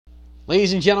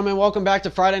Ladies and gentlemen, welcome back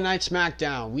to Friday Night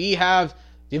SmackDown. We have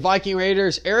the Viking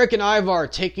Raiders, Eric and Ivar,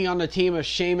 taking on the team of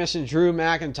Sheamus and Drew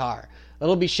McIntyre.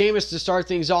 It'll be Sheamus to start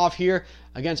things off here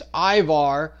against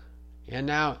Ivar. And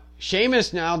now, Sheamus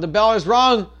the bell is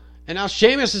rung. And now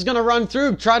Sheamus is going to run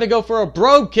through, try to go for a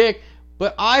brogue kick.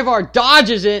 But Ivar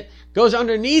dodges it, goes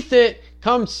underneath it,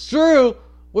 comes through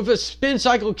with a spin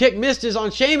cycle kick, misses on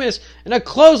Sheamus, and a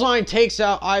clothesline takes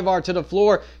out Ivar to the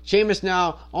floor. Sheamus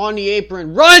now on the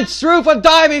apron, runs through for a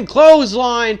diving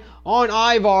clothesline on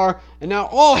Ivar, and now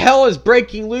all hell is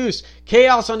breaking loose.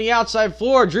 Chaos on the outside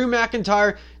floor. Drew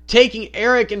McIntyre taking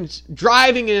Eric and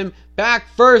driving him back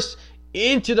first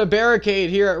into the barricade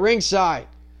here at ringside.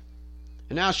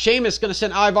 And now Sheamus going to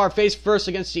send Ivar face first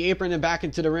against the apron and back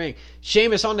into the ring.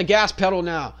 Sheamus on the gas pedal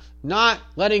now, not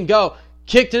letting go.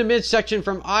 Kick to the midsection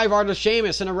from Ivar to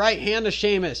Sheamus, and a right hand to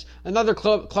Sheamus. Another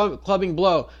clubbing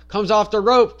blow. Comes off the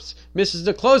ropes, misses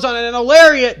the clothesline, and a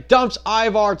lariat dumps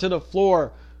Ivar to the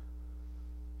floor.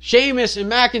 Sheamus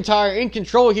and McIntyre in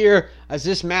control here as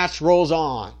this match rolls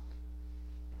on.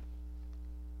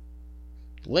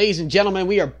 Ladies and gentlemen,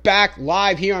 we are back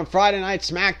live here on Friday Night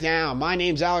SmackDown. My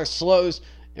name's Alex Slows,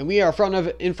 and we are in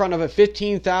front of a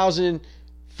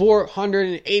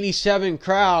 15,487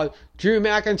 crowd. Drew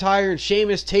McIntyre and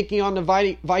Sheamus taking on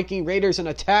the Viking Raiders in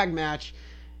a tag match.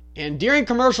 And during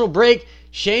commercial break,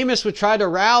 Sheamus would try to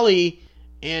rally,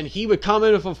 and he would come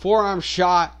in with a forearm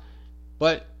shot.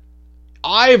 But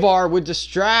Ivar would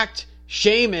distract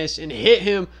Sheamus and hit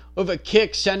him with a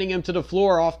kick, sending him to the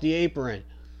floor off the apron.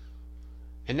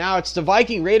 And now it's the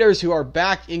Viking Raiders who are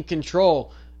back in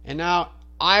control. And now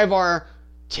Ivar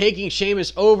taking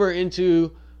Sheamus over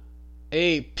into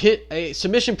a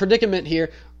submission predicament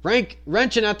here,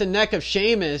 wrenching at the neck of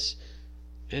Sheamus.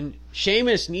 And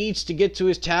Sheamus needs to get to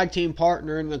his tag team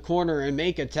partner in the corner and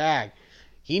make a tag.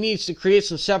 He needs to create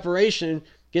some separation,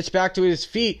 gets back to his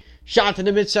feet, shot to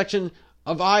the midsection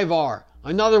of Ivar.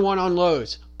 Another one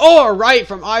unloads. Oh, a right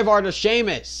from Ivar to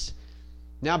Sheamus.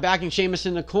 Now backing Sheamus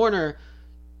in the corner.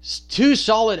 Two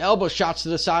solid elbow shots to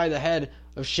the side of the head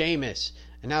of Sheamus.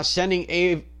 And now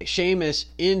sending Sheamus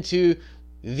into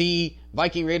the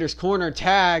Viking Raiders corner,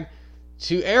 tag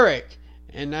to Eric.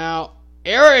 And now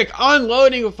Eric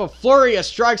unloading with a flurry of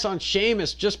strikes on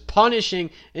Sheamus, just punishing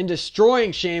and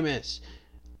destroying Sheamus.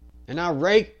 And now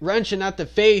wrenching at the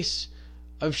face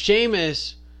of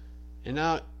Sheamus. And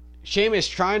now Sheamus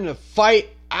trying to fight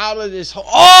out of this hole.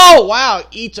 Oh, wow.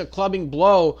 Eats a clubbing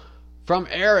blow from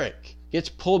Eric. Gets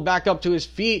pulled back up to his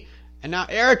feet. And now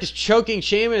Eric is choking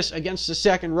Sheamus against the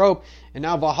second rope. And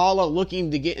now Valhalla looking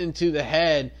to get into the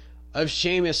head of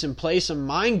Sheamus and play some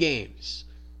mind games.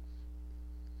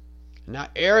 And now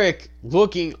Eric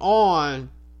looking on.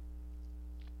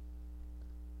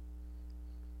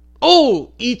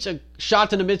 Oh! Eats a shot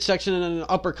to the midsection and an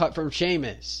uppercut from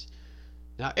Sheamus.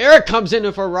 Now Eric comes in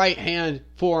with a right hand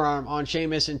forearm on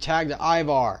Sheamus and tag to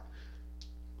Ivar.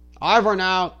 Ivar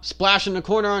now splashing the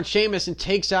corner on Sheamus and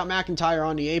takes out McIntyre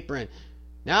on the apron.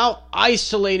 Now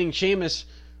isolating Sheamus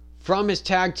from his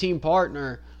tag team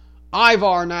partner.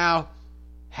 Ivar now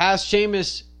has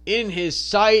Sheamus in his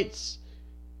sights.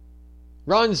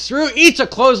 Runs through, eats a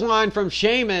clothesline from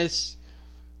Sheamus.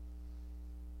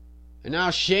 And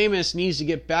now Sheamus needs to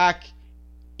get back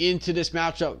into this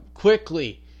matchup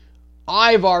quickly.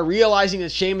 Ivar, realizing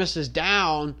that Sheamus is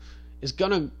down, is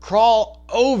going to crawl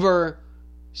over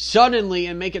suddenly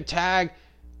and make a tag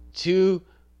to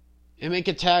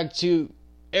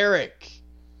Eric.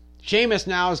 Sheamus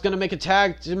now is going to make a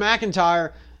tag to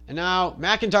McIntyre. And now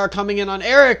McIntyre coming in on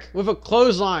Eric with a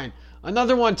clothesline.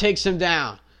 Another one takes him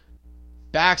down.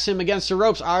 Backs him against the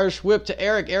ropes. Irish whip to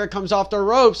Eric. Eric comes off the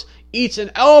ropes. Eats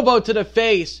an elbow to the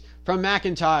face from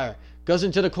McIntyre. Goes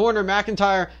into the corner.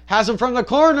 McIntyre has him from the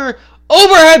corner.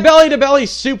 Overhead belly to belly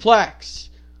suplex.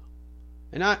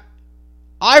 And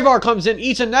Ivar comes in,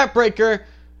 eats a neck breaker.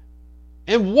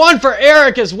 And one for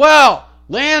Eric as well.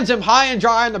 Lands him high and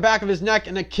dry on the back of his neck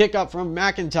and a kick up from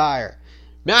McIntyre.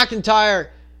 McIntyre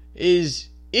is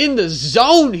in the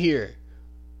zone here.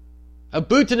 A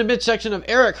boot to the midsection of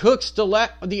Eric, hooks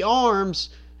the arms.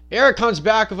 Eric comes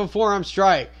back with a forearm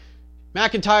strike.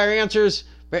 McIntyre answers,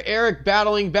 but Eric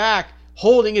battling back,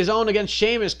 holding his own against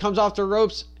Sheamus. Comes off the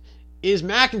ropes is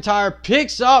McIntyre,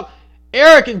 picks up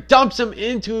Eric and dumps him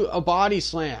into a body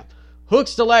slam.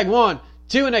 Hooks the leg, 1,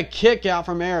 2, and a kick out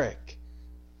from Eric.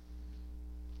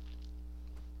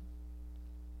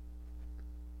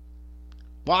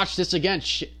 Watch this again.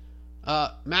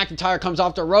 McIntyre comes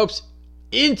off the ropes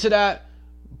into that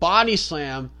body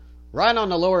slam right on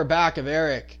the lower back of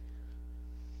Eric.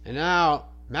 And now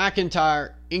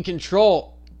McIntyre in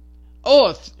control. Oh,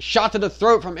 a shot to the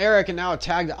throat from Eric, and now a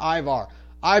tag to Ivar.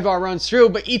 Ivar runs through,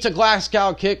 but eats a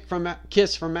Glasgow kiss from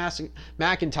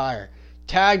McIntyre.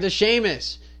 Tag to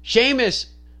Sheamus. Sheamus,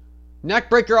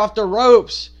 neckbreaker off the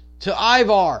ropes to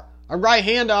Ivar. A right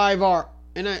hand to Ivar,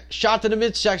 and a shot to the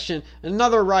midsection.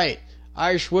 Another right.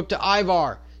 Irish whip to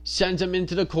Ivar. Sends him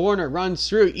into the corner. Runs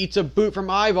through. Eats a boot from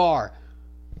Ivar.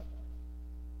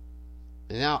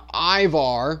 And now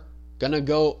Ivar gonna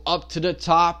go up to the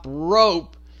top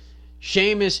rope.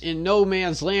 Sheamus in no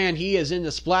man's land. He is in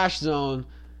the splash zone.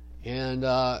 And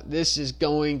this is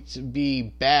going to be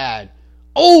bad.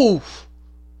 Oh!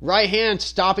 Right hand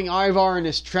stopping Ivar in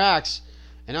his tracks.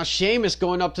 And now Sheamus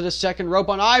going up to the second rope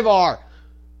on Ivar.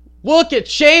 Look at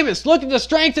Sheamus. Look at the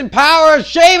strength and power of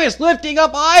Sheamus lifting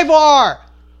up Ivar.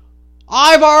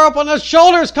 Ivar up on the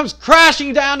shoulders comes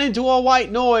crashing down into a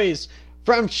white noise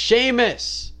from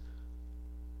Sheamus.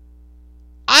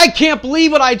 I can't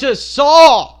believe what I just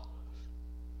saw.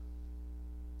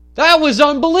 That was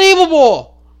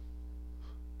unbelievable.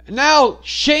 And now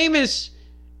Sheamus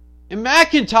and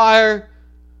McIntyre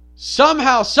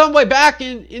somehow, someway back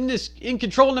in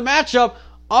control of the matchup,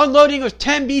 unloading with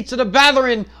 10 beats of the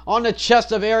Battering on the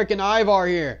chest of Eric and Ivar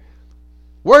here.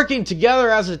 Working together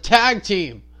as a tag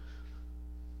team.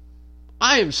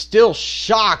 I am still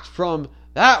shocked from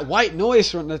that white noise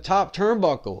from the top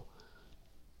turnbuckle.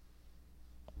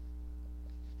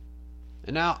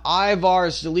 And now Ivar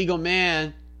is the legal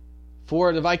man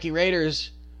for the Viking Raiders.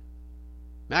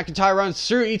 McIntyre runs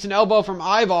through, eats an elbow from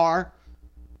Ivar.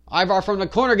 Ivar from the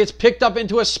corner gets picked up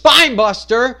into a spine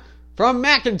buster from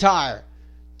McIntyre.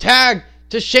 Tag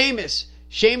to Sheamus.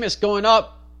 Sheamus going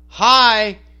up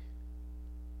high.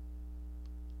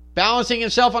 Balancing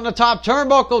himself on the top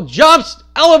turnbuckle. Jumps,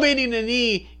 elevating the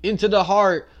knee into the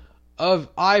heart of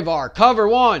Ivar. Cover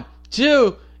 1,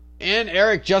 2, and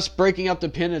Eric just breaking up the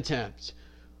pin attempt.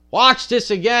 Watch this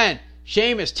again.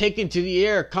 Sheamus taken to the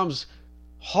air. Comes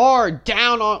hard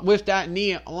down with that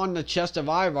knee on the chest of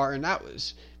Ivar. And that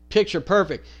was picture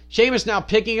perfect. Sheamus now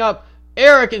picking up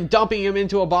Eric and dumping him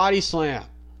into a body slam.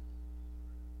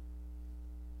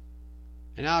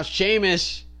 And now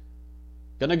Sheamus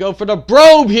gonna go for the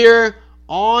brogue here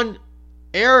on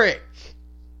Eric.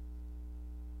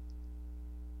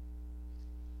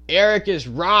 Eric is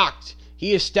rocked.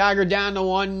 He is staggered down to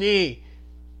one knee.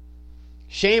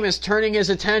 Sheamus turning his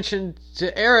attention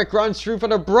to Eric, runs through for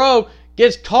the brogue,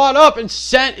 gets caught up and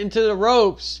sent into the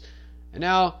ropes. And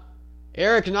now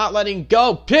Eric not letting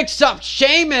go, picks up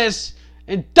Sheamus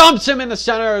and dumps him in the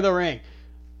center of the ring.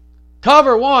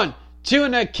 Cover 1, 2,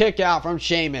 and a kick out from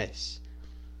Sheamus.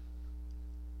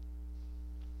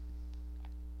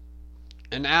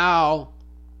 And now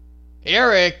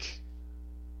Eric,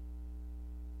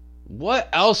 what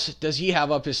else does he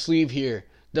have up his sleeve here?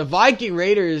 The Viking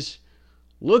Raiders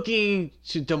looking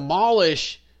to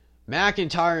demolish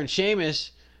McIntyre and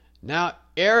Sheamus. Now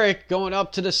Eric going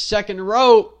up to the second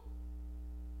rope.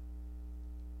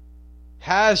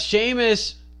 Has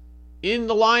Sheamus in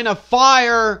the line of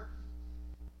fire.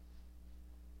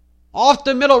 Off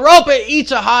the middle rope, it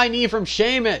eats a high knee from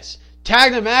Sheamus.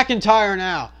 Tag to McIntyre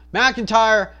now.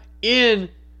 McIntyre in.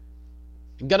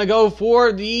 Gonna go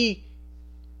for the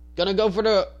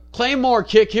Claymore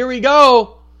kick. Here we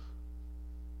go.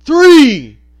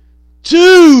 3,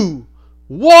 2,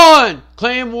 1.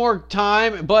 Claymore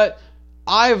time, but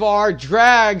Ivar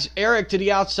drags Eric to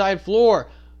the outside floor.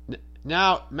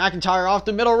 Now McIntyre off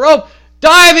the middle rope.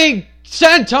 Diving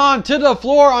senton to the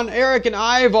floor on Eric and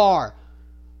Ivar.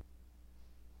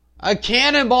 A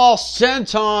cannonball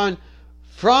senton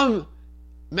from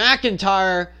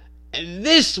McIntyre. And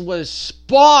this was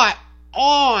spot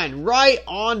on. Right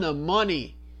on the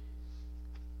money.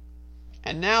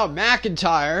 And now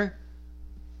McIntyre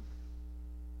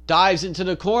dives into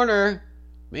the corner.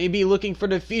 Maybe looking for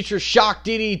the future shock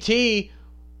DDT.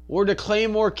 Or the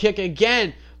Claymore kick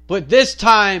again. But this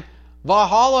time,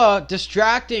 Valhalla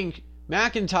distracting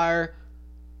McIntyre.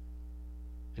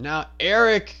 And now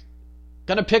Eric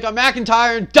gonna pick up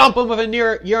McIntyre and dump him with a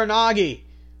near Uranagi.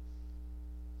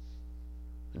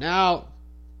 Now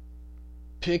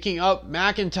picking up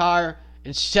McIntyre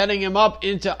and setting him up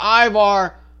into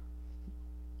Ivar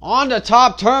on the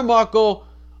top turnbuckle.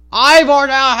 Ivar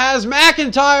now has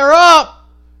McIntyre up.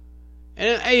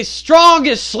 And a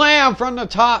strongest slam from the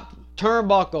top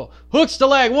turnbuckle. Hooks the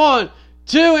leg. 1,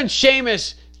 2, and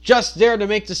Sheamus just there to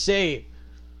make the save.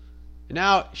 And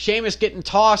now Sheamus getting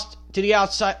tossed to the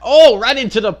outside. Oh, right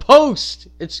into the post.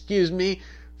 Excuse me.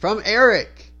 From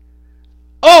Eric.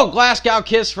 Oh, Glasgow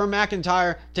kiss from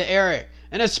McIntyre to Eric.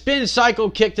 And a spin cycle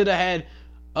kick to the head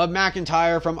of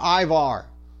McIntyre from Ivar.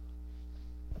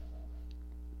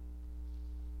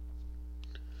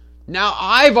 Now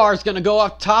Ivar's going to go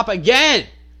up top again.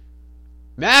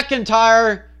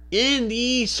 McIntyre in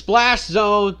the splash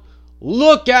zone.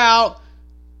 Look out.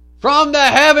 From the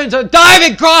heavens, a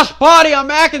diving crossbody on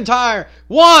McIntyre.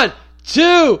 1,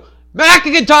 2.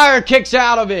 McIntyre kicks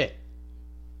out of it.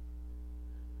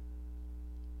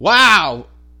 Wow.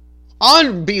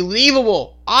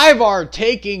 Unbelievable. Ivar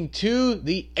taking to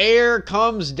the air,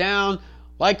 comes down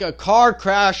like a car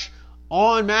crash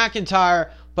on McIntyre.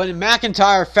 But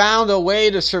McIntyre found a way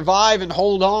to survive and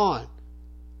hold on.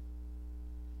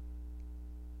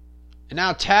 And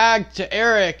now tag to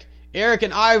Eric. Eric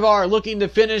and Ivar looking to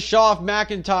finish off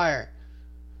McIntyre.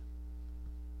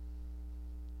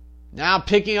 Now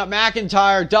picking up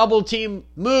McIntyre. Double team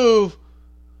move.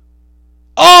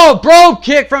 Oh, bro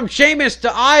kick from Sheamus to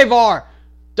Ivar.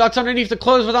 Ducks underneath the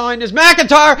clothes behind his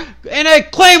McIntyre. And a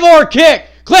Claymore kick.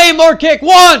 Claymore kick.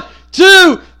 1,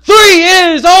 2, 3.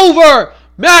 It is over.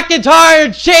 McIntyre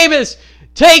and Sheamus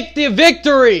take the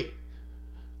victory.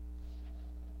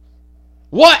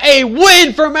 What a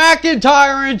win for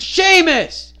McIntyre and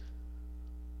Sheamus!